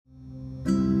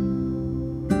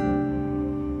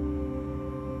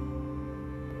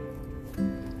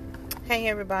Hey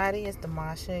everybody, it's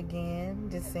Demasha again.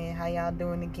 Just saying how y'all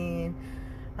doing again.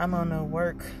 I'm on a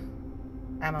work.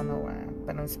 I don't know why,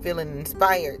 but I'm feeling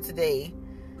inspired today.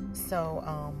 So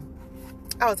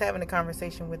I was having a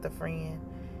conversation with a friend,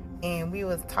 and we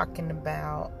was talking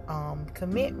about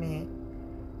commitment.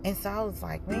 And so I was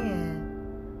like,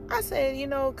 man, I said,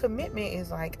 commitment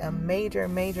is like a major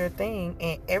thing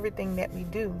in everything that we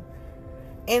do.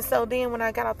 And so then when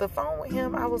I got off the phone with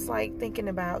him, I was like thinking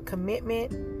about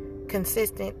commitment,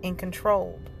 consistent, and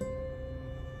controlled.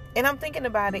 And I'm thinking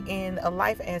about it in a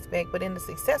life aspect, but in the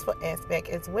successful aspect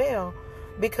as well,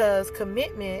 because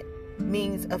commitment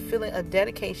means a feeling of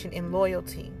dedication and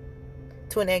loyalty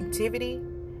to an activity,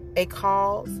 a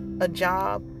cause, a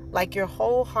job, like you're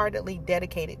wholeheartedly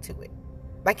dedicated to it,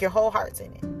 like your whole heart's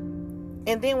in it.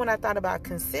 And then when I thought about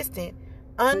consistent,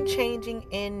 unchanging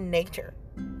in nature,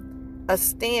 a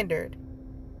standard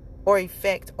or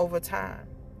effect over time,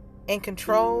 and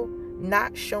control,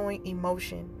 not showing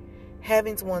emotion,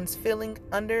 having one's feeling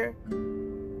under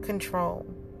control.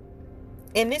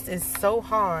 And this is so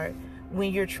hard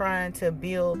when you're trying to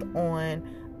build on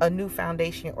a new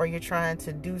foundation, or you're trying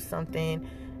to do something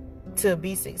to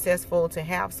be successful, to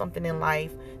have something in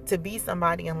life, to be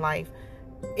somebody in life.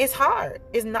 It's hard.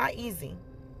 It's not easy.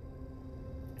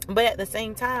 But at the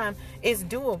same time, it's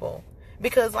doable.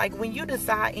 Because like when you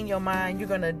decide in your mind you're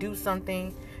going to do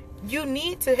something, you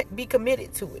need to be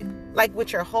committed to it. Like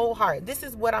with your whole heart. This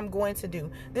is what I'm going to do.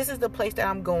 This is the place that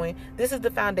I'm going. This is the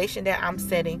foundation that I'm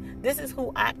setting. This is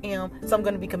who I am. So I'm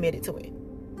going to be committed to it.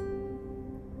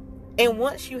 And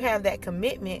once you have that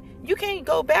commitment, you can't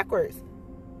go backwards.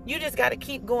 You just got to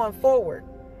keep going forward.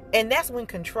 And that's when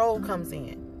control comes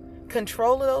in.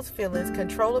 Control of those feelings,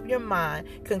 control of your mind,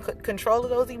 control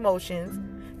of those emotions,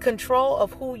 control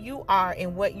of who you are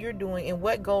and what you're doing and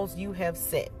what goals you have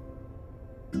set.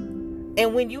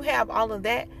 And when you have all of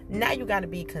that, now you got to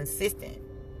be consistent.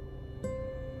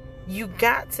 You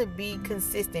got to be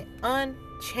consistent,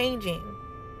 unchanging.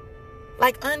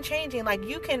 Like unchanging, like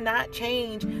you cannot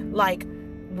change like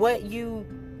what you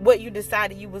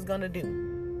decided you was going to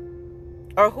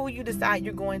do, or who you decide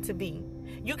you're going to be.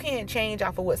 You can't change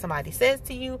off of what somebody says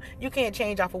to you. You can't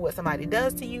change off of what somebody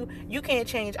does to you. You can't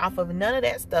change off of none of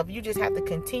that stuff. You just have to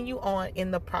continue on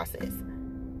in the process.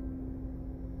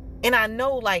 And I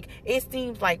know like it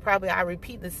seems like probably I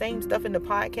repeat the same stuff in the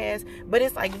podcast, but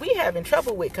it's like we having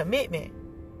trouble with commitment.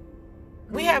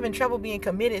 We having trouble being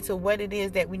committed to what it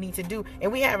is that we need to do.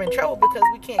 And we having trouble because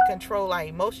we can't control our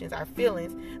emotions, our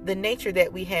feelings, the nature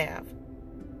that we have.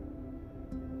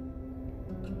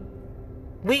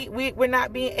 We're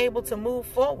not being able to move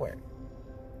forward.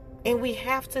 And we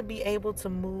have to be able to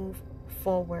move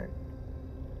forward.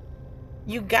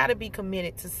 You got to be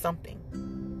committed to something.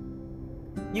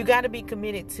 You got to be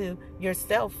committed to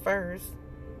yourself first.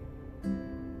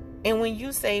 And when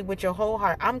you say with your whole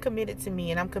heart, I'm committed to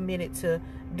me and I'm committed to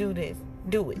do this,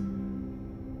 do it.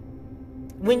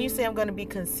 When you say I'm going to be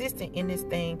consistent in this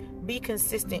thing, be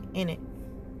consistent in it.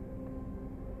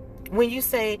 When you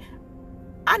say,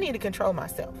 I need to control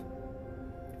myself.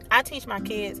 I teach my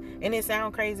kids, and it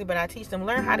sounds crazy, but I teach them,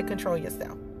 learn how to control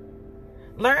yourself.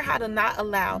 Learn how to not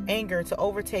allow anger to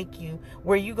overtake you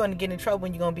where you're going to get in trouble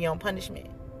and you're going to be on punishment.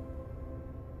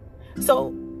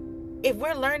 So if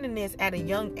we're learning this at a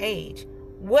young age,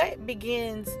 what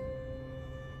begins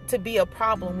to be a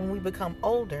problem when we become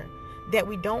older, that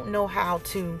we don't know how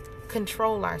to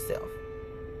control ourselves?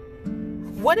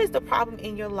 What is the problem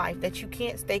in your life that you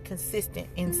can't stay consistent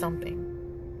in something?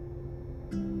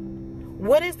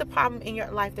 What is the problem in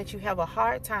your life that you have a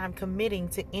hard time committing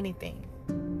to anything?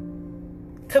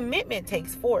 Commitment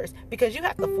takes force, because you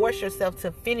have to force yourself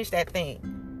to finish that thing.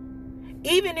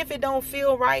 Even if it don't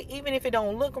feel right, even if it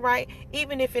don't look right,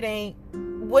 even if it ain't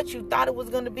what you thought it was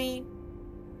going to be,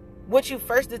 what you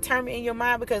first determined in your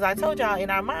mind. Because I told y'all,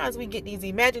 in our minds, we get these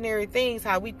imaginary things,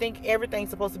 how we think everything's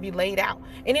supposed to be laid out.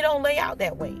 And it don't lay out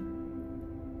that way.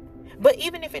 But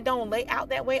even if it don't lay out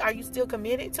that way, are you still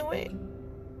committed to it?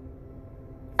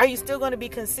 Are you still going to be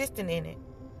consistent in it?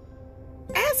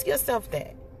 Ask yourself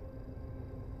that.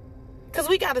 Because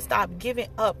we got to stop giving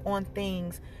up on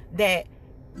things that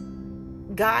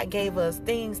God gave us,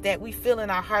 things that we feel in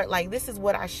our heart like, this is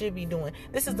what I should be doing.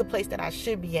 This is the place that I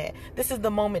should be at. This is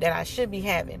the moment that I should be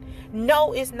having.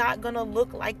 No, it's not going to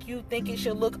look like you think it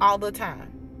should look all the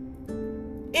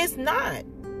time. It's not.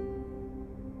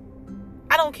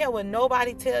 I don't care what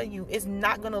nobody tell you. It's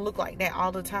not going to look like that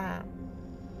all the time.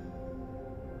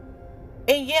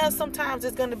 And yeah, sometimes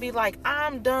it's going to be like,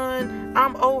 I'm done.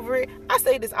 I'm over it. I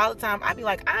say this all the time. I be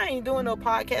like, I ain't doing no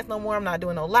podcast no more. I'm not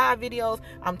doing no live videos.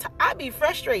 I be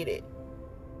frustrated.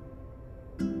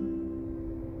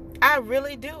 I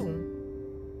really do.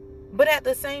 But at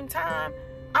the same time,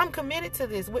 I'm committed to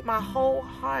this with my whole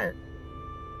heart.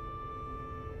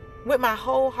 With my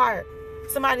whole heart.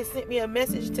 Somebody sent me a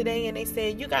message today and they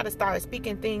said, you got to start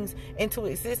speaking things into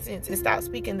existence and stop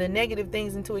speaking the negative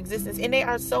things into existence. And they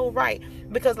are so right.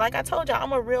 Because like I told y'all,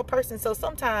 I'm a real person. So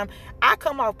sometimes I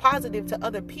come off positive to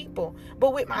other people.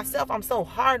 But with myself, I'm so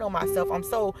hard on myself. I'm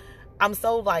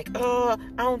so like, oh,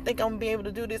 I don't think I'm going to be able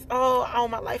to do this. Oh,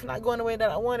 my life not going the way that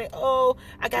I want it. Oh,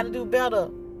 I got to do better.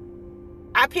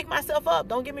 I pick myself up.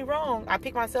 Don't get me wrong. I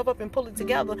pick myself up and pull it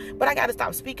together. But I got to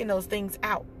stop speaking those things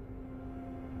out.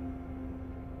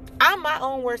 I'm my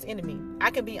own worst enemy.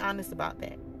 I can be honest about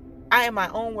that. I am my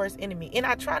own worst enemy. And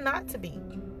I try not to be.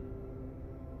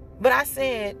 But I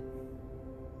said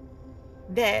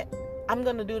that I'm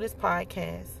going to do this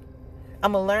podcast.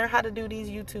 I'm going to learn how to do these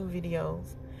YouTube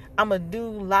videos. I'm going to do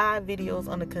live videos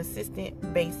on a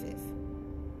consistent basis.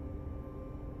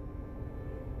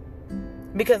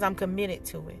 Because I'm committed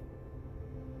to it.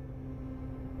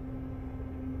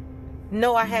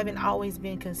 No, I haven't always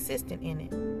been consistent in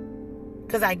it.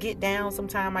 Because I get down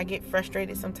sometimes. I get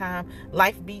frustrated sometimes.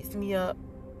 Life beats me up.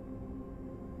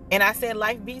 And I said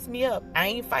life beats me up. I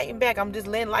ain't fighting back. I'm just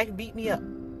letting life beat me up.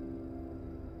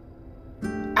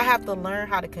 I have to learn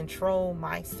how to control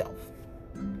myself.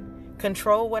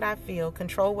 Control what I feel.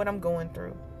 Control what I'm going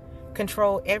through.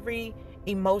 Control every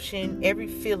emotion, every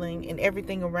feeling, and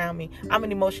everything around me. I'm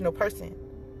an emotional person.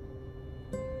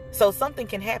 So something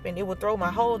can happen. It will throw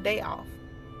my whole day off.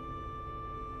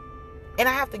 And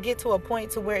I have to get to a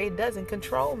point to where it doesn't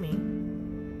control me.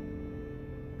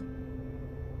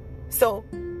 So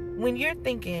when you're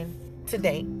thinking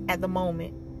today, at the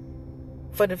moment,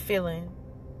 for the feeling,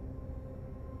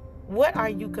 what are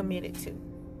you committed to?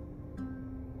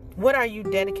 What are you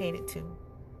dedicated to?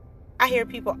 I hear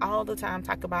people all the time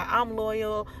talk about, I'm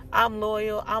loyal, I'm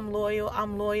loyal, I'm loyal,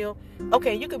 I'm loyal.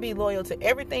 Okay, you could be loyal to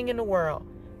everything in the world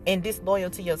and disloyal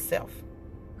to yourself.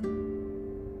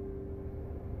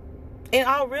 In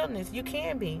all realness, you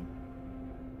can be.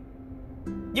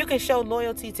 You can show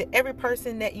loyalty to every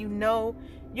person that you know.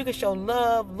 You can show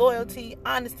love, loyalty,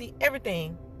 honesty,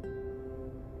 everything.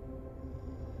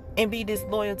 And be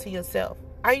disloyal to yourself.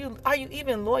 Are you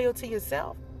even loyal to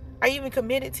yourself? Are you even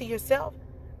committed to yourself?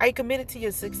 Are you committed to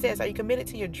your success? Are you committed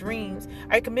to your dreams?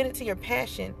 Are you committed to your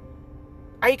passion?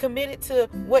 Are you committed to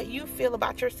what you feel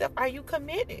about yourself? Are you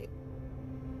committed?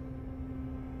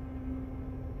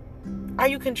 Are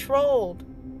you controlled?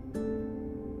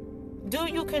 Do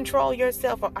you control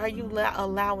yourself, or are you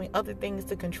allowing other things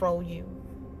to control you?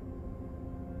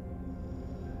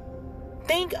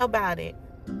 Think about it.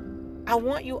 I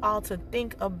want you all to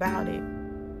think about it.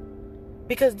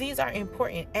 Because these are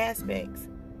important aspects.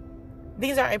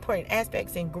 These are important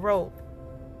aspects in growth,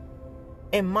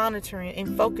 in monitoring,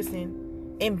 in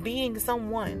focusing, in being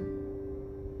someone.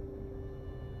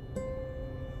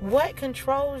 What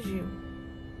controls you?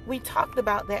 We talked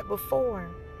about that before.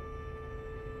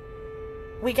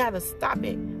 We got to stop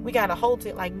it. We got to hold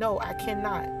it like, no, I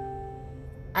cannot.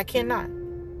 I cannot.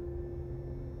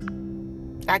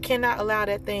 I cannot allow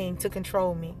that thing to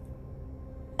control me.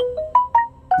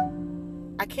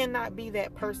 I cannot be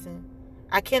that person.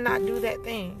 I cannot do that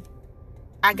thing.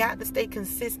 I got to stay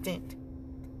consistent.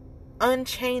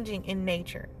 Unchanging in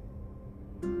nature.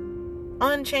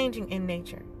 Unchanging in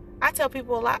nature. I tell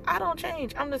people a lot, I don't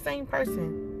change. I'm the same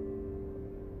person.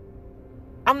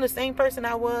 I'm the same person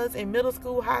I was in middle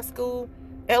school, high school,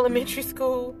 elementary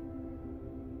school.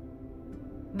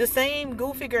 The same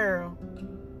goofy girl.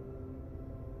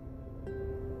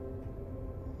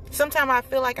 Sometimes I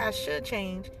feel like I should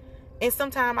change. And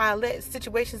sometimes I let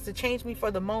situations to change me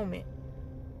for the moment.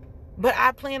 But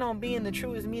I plan on being the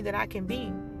truest me that I can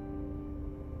be.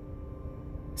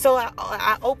 So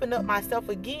I open up myself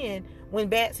again when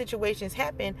bad situations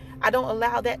happen. I don't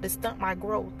allow that to stunt my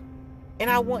growth. And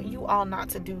I want you all not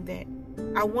to do that.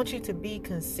 I want you to be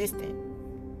consistent,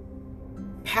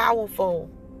 powerful,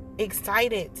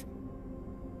 excited.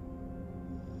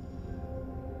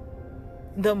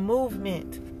 The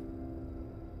movement.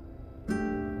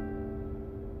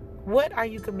 What are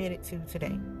you committed to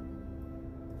today?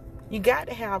 You got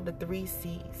to have the 3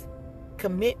 C's.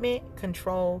 Commitment,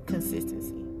 control,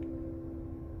 consistency.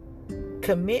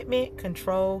 Commitment,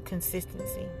 control,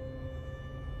 consistency.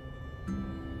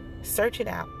 Search it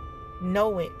out.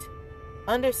 Know it.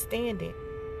 Understand it.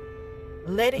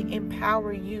 Let it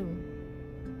empower you.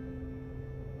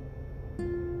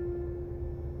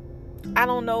 I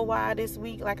don't know why this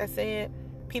week, like I said,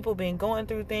 people been going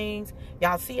through things.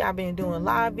 Y'all see I've been doing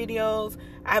live videos.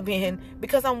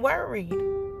 Because I'm worried.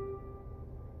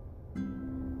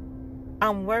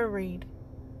 I'm worried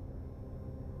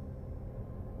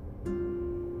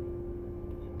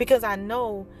Because I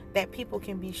know that people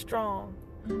can be strong.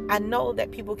 I know that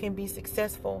people can be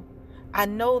successful. I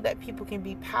know that people can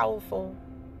be powerful.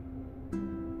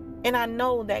 And I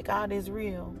know that God is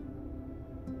real.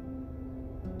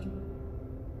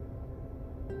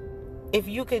 If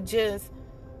you could just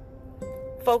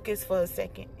focus for a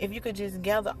second. If you could just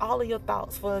gather all of your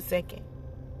thoughts for a second.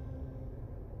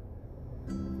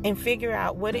 And figure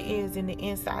out what it is in the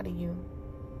inside of you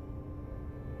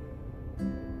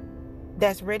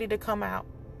that's ready to come out.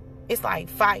 It's like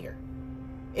fire.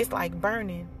 It's like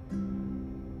burning.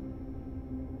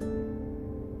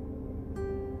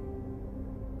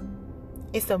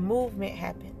 It's a movement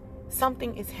happening.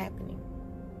 Something is happening.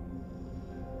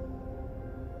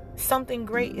 Something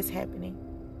great is happening.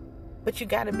 But you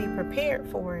got to be prepared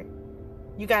for it.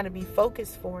 You got to be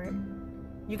focused for it.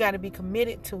 You got to be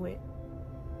committed to it.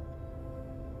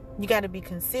 You got to be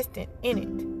consistent in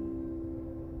it.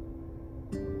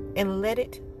 And let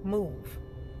it move.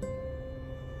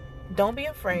 Don't be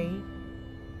afraid.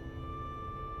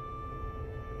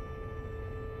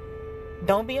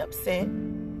 Don't be upset.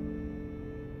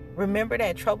 Remember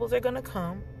that troubles are going to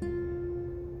come.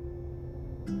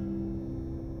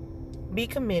 Be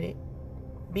committed,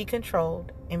 be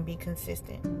controlled, and be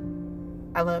consistent.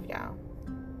 I love y'all.